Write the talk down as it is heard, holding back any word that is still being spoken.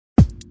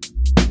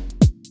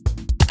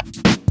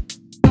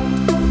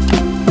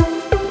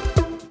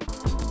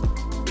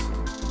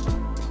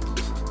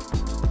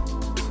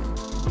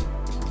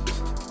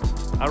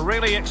A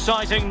really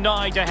exciting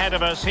night ahead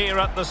of us here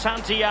at the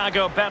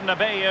Santiago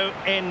Bernabeu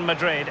in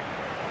Madrid.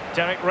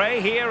 Derek Ray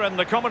here in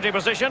the commentary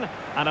position,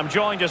 and I'm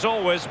joined as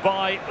always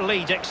by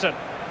Lee Dixon.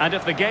 And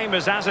if the game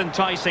is as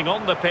enticing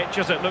on the pitch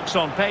as it looks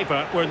on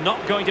paper, we're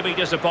not going to be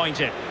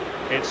disappointed.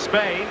 It's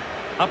Spain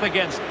up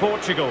against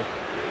Portugal.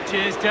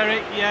 Cheers,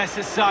 Derek. Yes,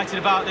 excited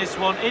about this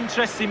one.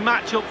 Interesting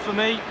match-up for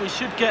me. We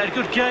should get a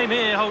good game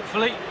here,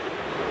 hopefully.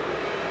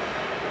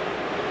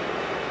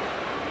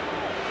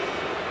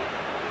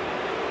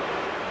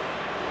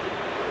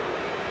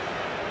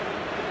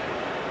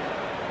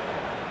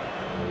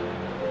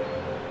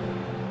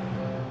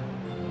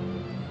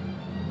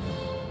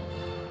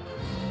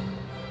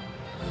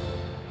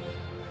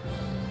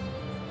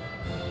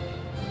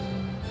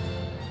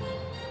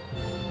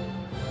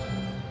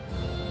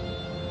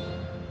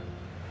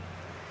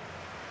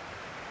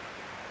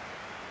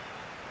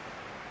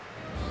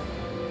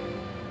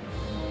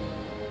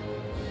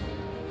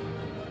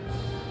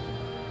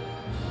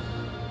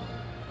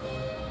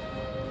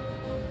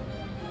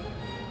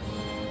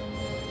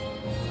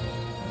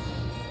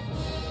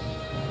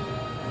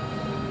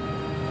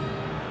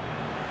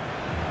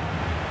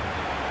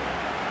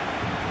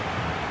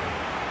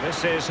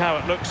 This is how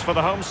it looks for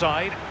the home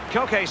side.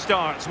 Koke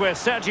starts with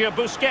Sergio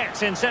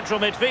Busquets in central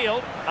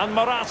midfield, and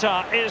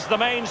Morata is the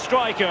main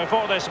striker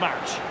for this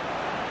match.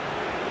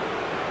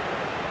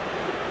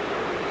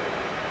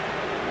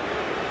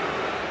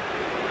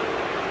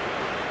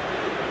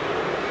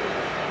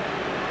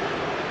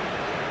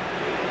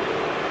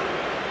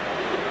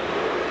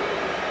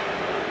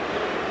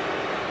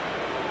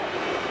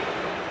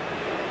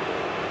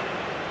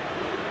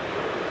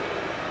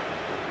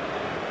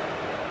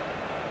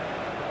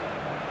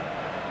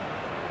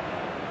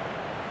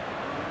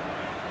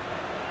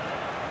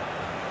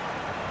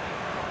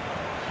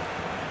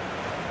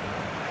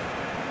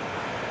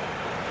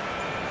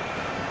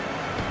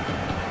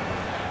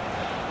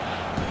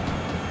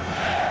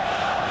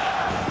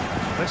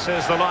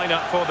 This is the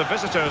lineup for the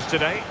visitors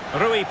today.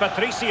 Rui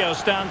Patricio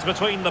stands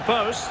between the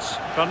posts.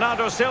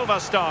 Bernardo Silva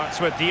starts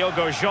with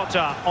Diogo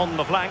Jota on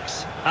the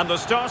flanks. And the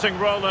starting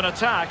role in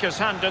attack is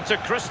handed to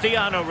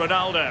Cristiano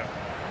Ronaldo.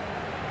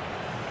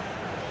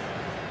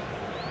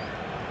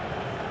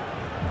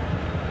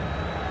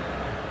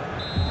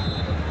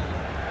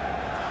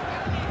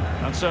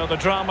 And so the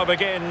drama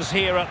begins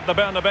here at the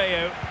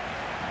Bernabeu.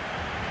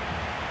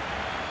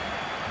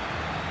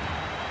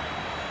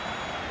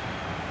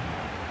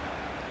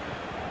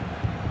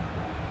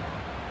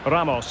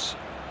 Ramos.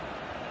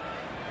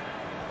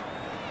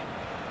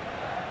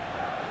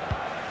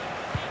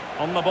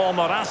 On the ball,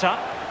 Morata.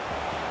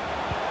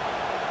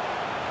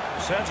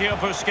 Sergio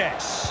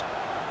Busquets.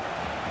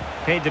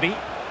 Pedri.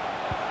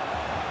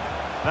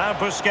 Now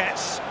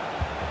Busquets.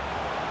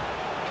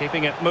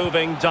 Keeping it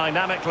moving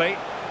dynamically.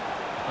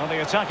 Well,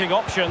 the attacking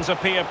options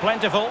appear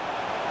plentiful.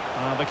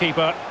 The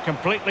keeper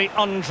completely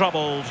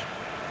untroubled.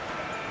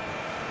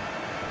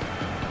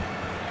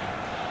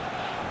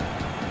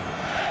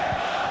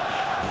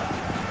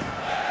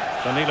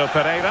 Danilo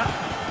Pereira.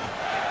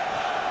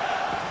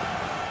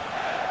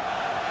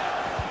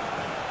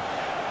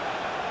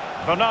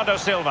 Bernardo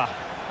Silva.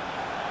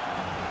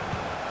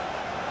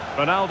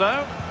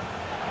 Ronaldo.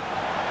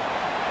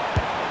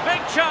 Big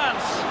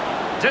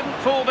chance! Didn't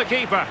fool the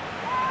keeper.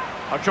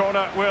 A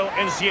corner will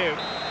ensue.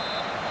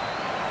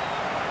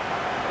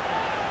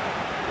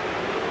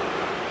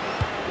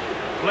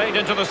 Played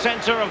into the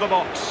centre of the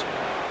box.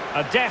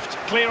 A deft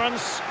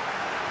clearance.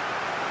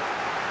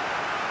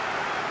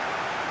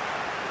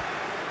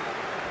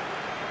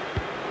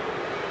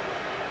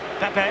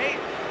 Pepe.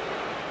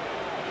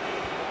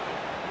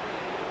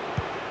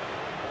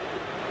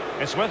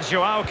 It's with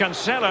Joao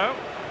Cancelo.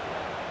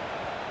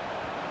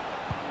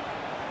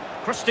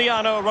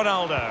 Cristiano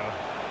Ronaldo.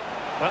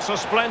 That's a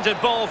splendid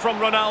ball from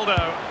Ronaldo.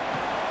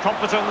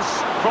 Competence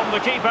from the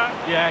keeper.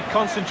 Yeah,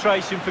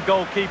 concentration for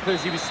goalkeepers.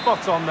 He was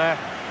spot on there.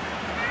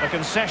 A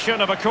concession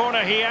of a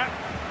corner here.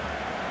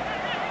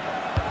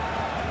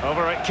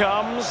 Over it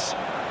comes.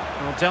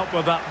 Well, dealt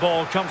with that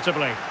ball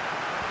comfortably.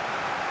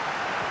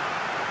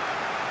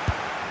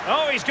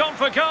 Oh, he's gone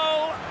for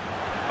goal.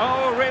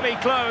 Oh, really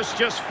close.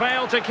 Just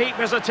failed to keep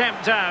his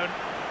attempt down.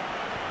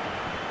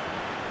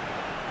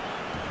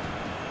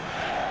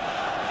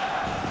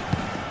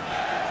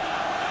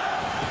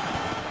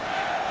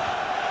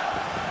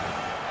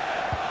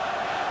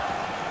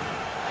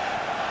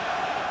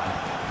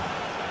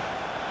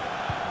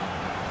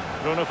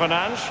 Bruno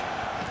Fernandes.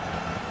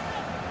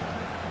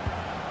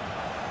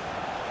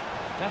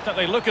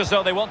 Definitely look as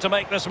though they want to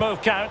make this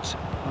move count.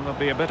 And they'll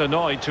be a bit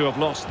annoyed to have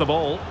lost the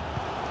ball.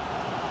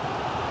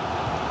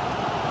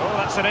 Oh,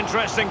 that's an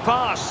interesting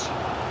pass.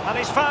 And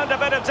he's found a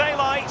bit of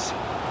daylight.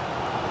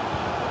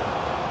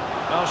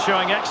 Well,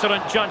 showing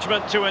excellent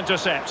judgment to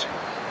intercept.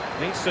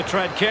 Needs to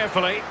tread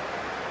carefully.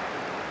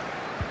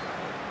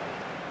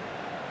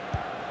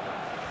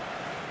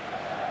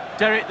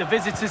 Derek, the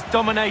visitors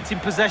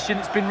dominating possession.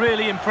 It's been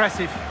really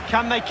impressive.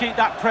 Can they keep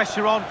that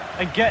pressure on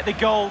and get the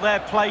goal their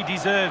play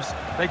deserves?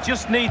 They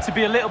just need to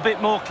be a little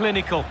bit more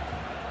clinical.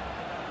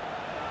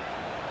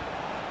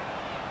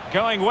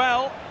 Going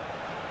well.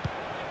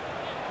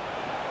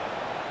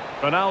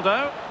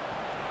 Ronaldo.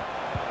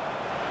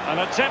 And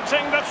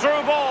attempting the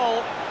through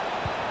ball.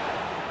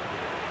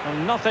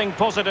 And nothing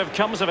positive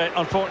comes of it,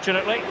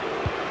 unfortunately.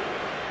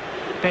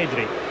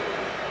 Pedri.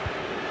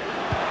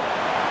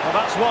 Well,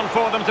 that's one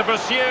for them to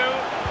pursue.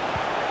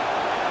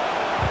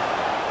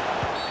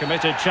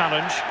 Committed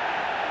challenge.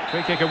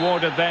 Free kick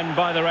awarded then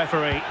by the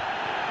referee.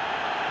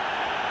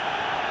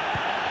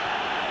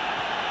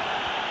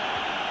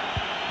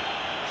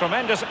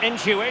 Tremendous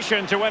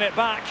intuition to win it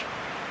back.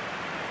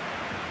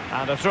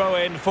 And a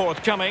throw-in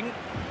forthcoming.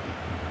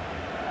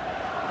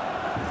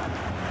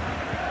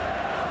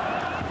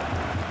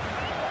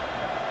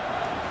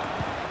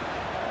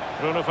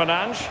 Bruno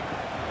Fernandes.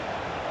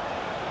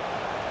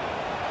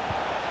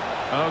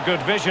 Oh,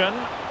 good vision.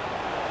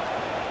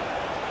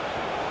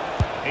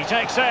 He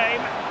takes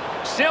aim.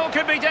 Still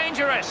could be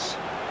dangerous.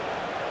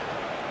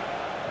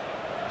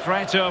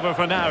 Threat over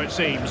for now, it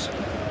seems.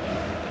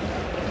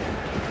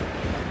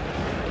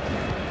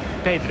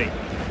 Pedri.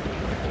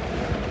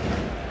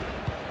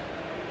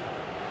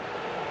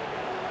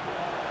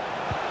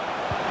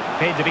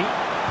 Pedri.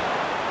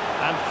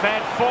 And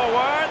fed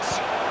forwards.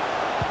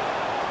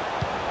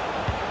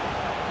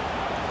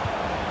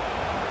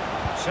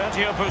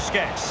 Sergio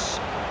Busquets.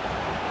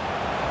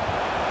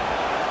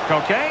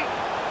 Koke.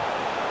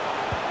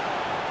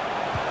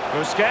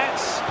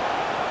 Busquets.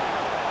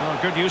 Oh,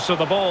 good use of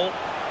the ball.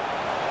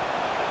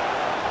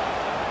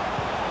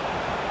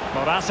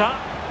 Morata.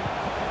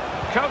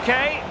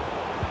 Koke.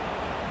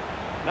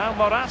 Now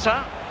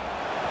Morata.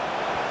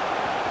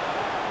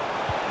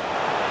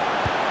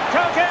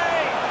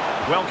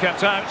 Koke! Well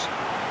kept out.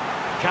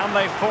 Can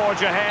they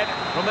forge ahead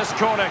from this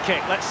corner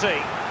kick? Let's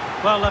see.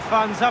 Well, the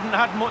fans haven't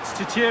had much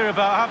to cheer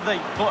about, have they?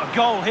 But a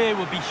goal here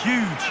would be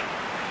huge.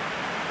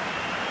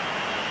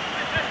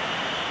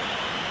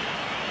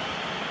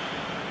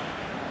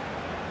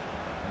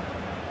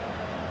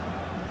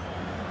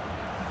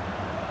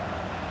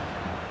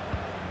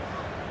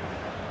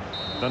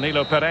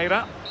 Danilo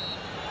Pereira.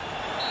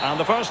 And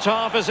the first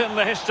half is in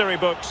the history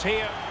books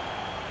here.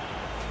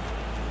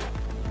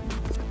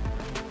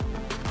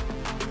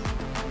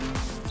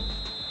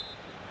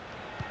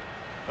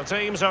 The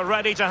teams are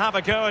ready to have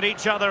a go at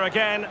each other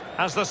again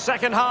as the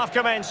second half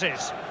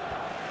commences.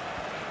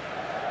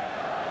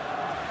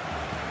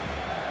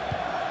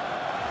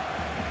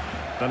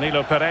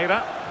 Danilo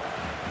Pereira.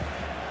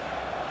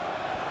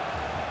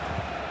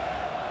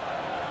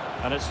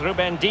 And it's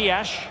Ruben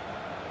Dias.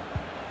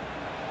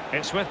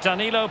 It's with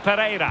Danilo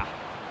Pereira.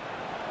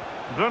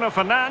 Bruno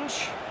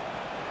Fernandes.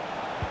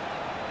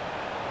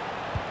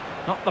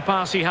 Not the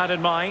pass he had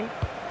in mind.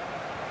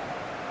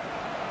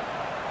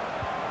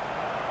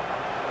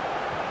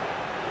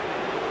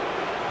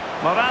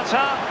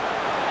 Morata.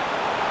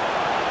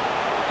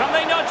 Can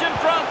they nudge in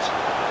front?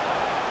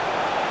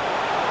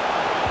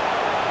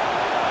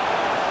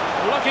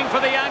 Looking for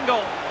the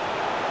angle.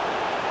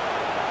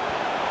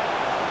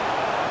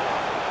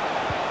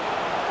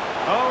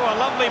 Oh, a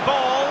lovely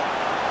ball.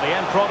 The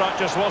end product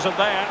just wasn't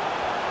there.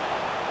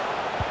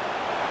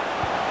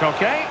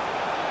 Koke.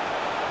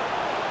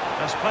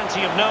 There's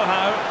plenty of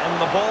know-how in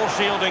the ball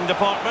shielding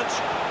department.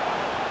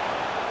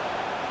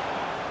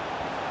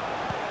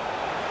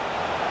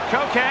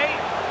 Koke.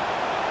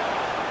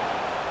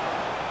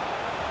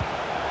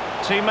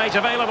 Teammate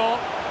available.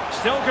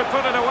 Still could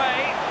put it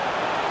away.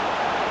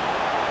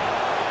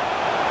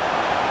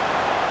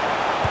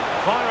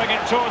 Firing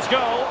it towards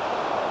goal.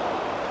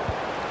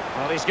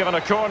 Well, he's given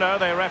a corner,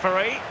 the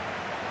referee.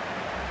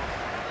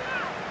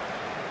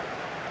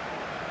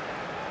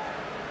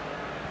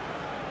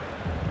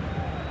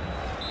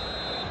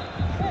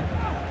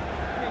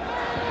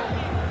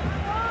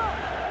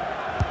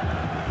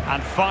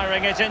 And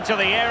firing it into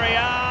the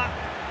area.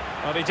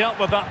 Well, he dealt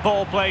with that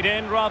ball played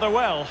in rather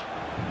well.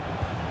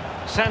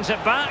 Sends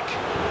it back.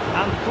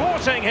 And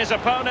thwarting his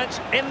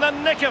opponent in the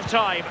nick of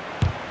time.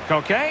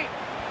 Koke,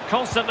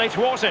 constantly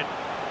thwarted.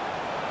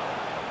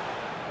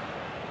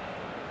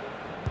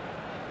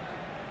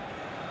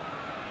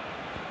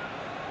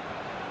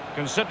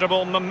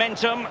 Considerable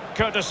momentum,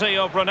 courtesy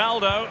of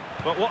Ronaldo.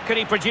 But what can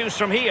he produce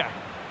from here?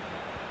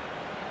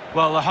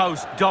 Well, the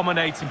host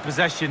dominating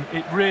possession.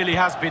 It really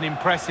has been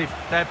impressive.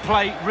 Their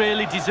play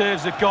really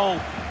deserves a goal.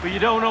 But you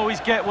don't always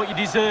get what you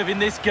deserve in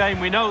this game.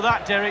 We know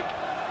that, Derek.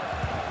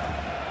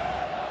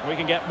 We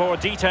can get more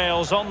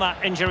details on that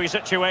injury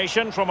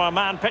situation from our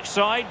man pitch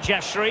side,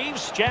 Jeff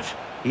Shreves. Jeff?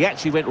 He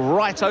actually went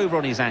right over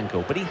on his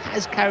ankle, but he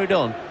has carried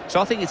on.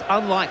 So I think it's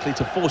unlikely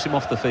to force him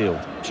off the field.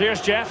 Cheers,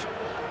 Jeff.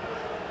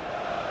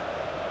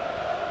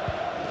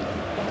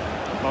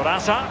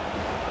 Morata.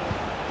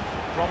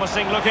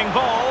 Promising looking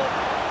ball.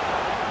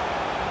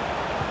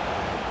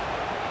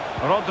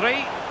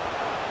 Rodri.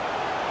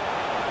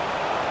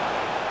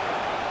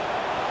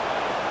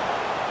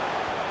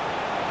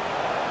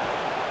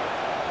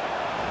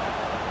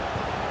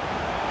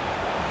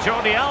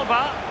 Jordi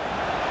Alba.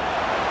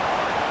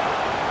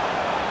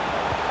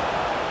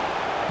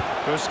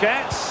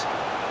 Busquets.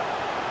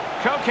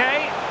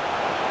 Koke.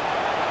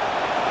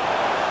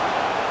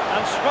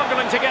 And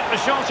struggling to get the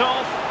shot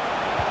off.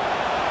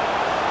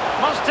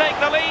 Must take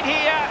the lead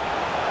here.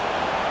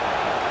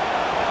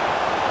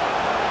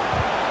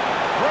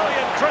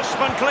 Brilliant, crisp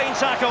and clean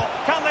tackle.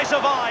 Can they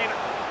survive?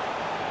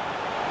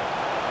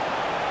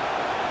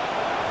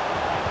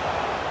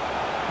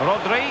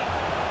 Rodri.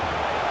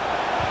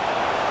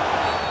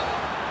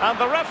 And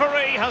the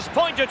referee has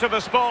pointed to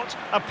the spot.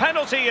 A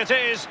penalty it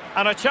is,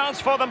 and a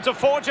chance for them to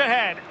forge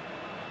ahead.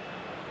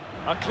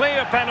 A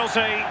clear penalty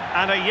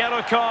and a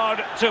yellow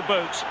card to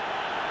boot.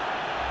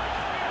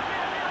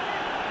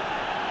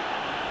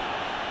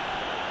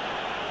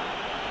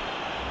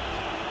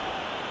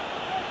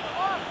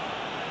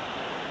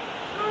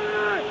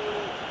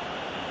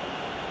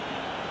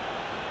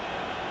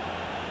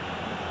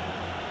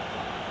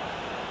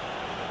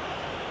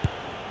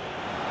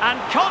 And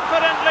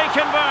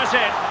confidently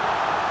converted.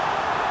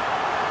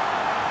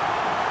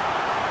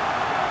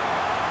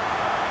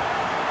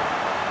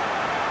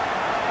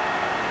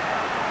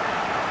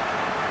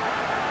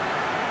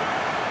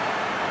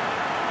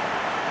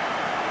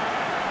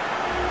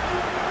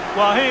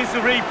 Well, here's the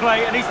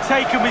replay, and he's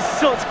taken with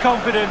such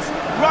confidence,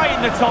 right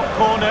in the top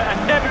corner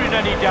and never in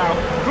any doubt.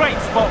 Great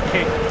spot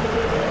kick.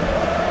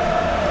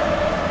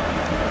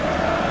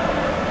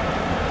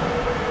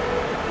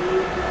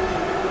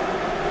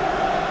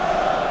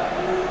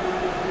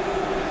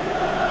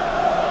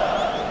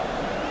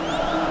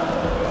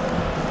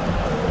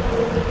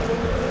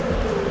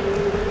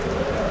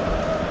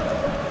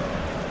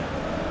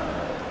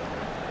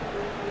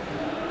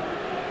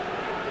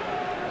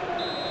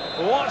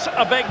 What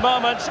a big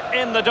moment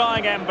in the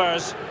dying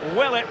embers.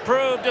 Will it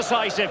prove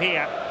decisive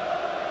here?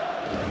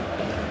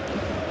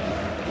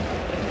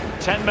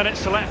 10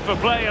 minutes left for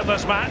play in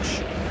this match.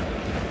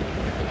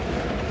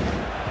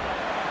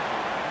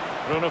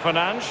 Bruno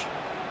Fernandes.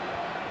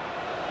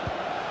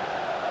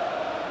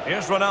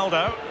 Here's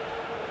Ronaldo.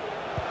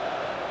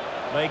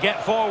 They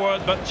get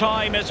forward, but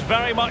time is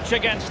very much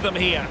against them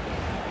here.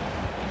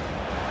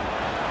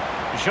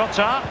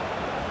 Jota.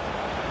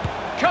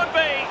 Could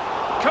be.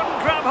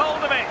 Couldn't grab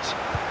hold of it.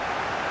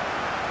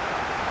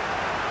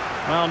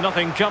 Well,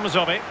 nothing comes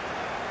of it.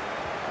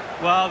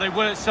 Well, they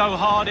worked so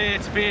hard here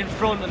to be in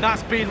front, and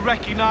that's been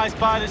recognised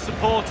by the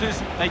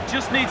supporters. They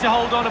just need to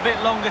hold on a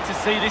bit longer to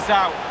see this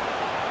out.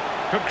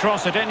 Could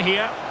cross it in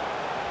here.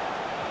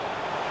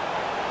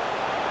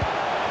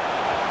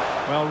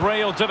 Well,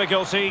 real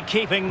difficulty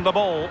keeping the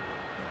ball.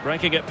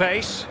 Breaking at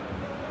pace.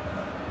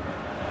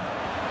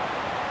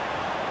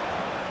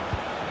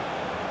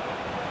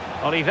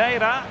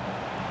 Oliveira.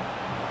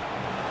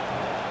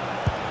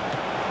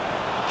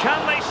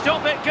 Can they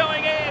stop it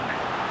going in?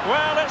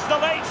 Well, it's the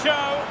late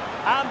show,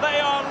 and they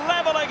are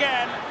level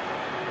again.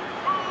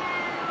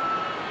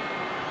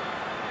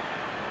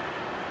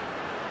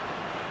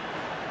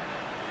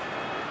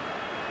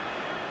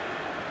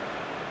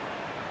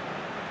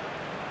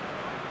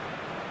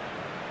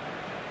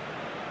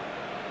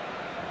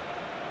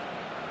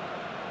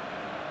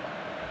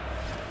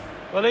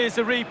 Well, here's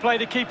the replay.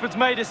 The keeper's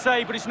made a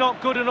save, but it's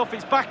not good enough.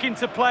 It's back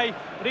into play,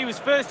 but he was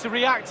first to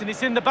react, and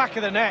it's in the back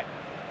of the net.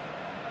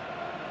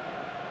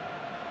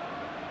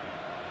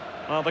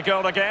 Well, the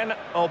goal again,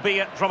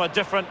 albeit from a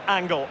different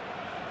angle.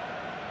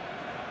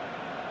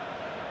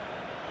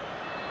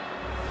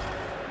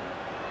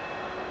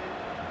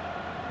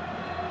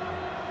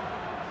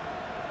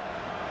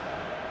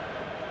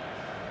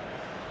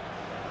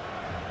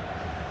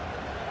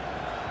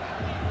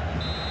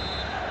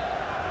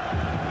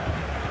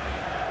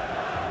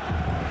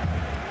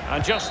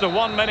 And just the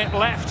 1 minute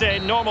left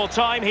in normal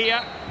time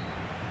here.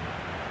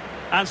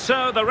 And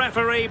so the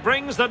referee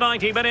brings the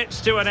 90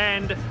 minutes to an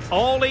end,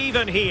 all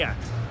even here.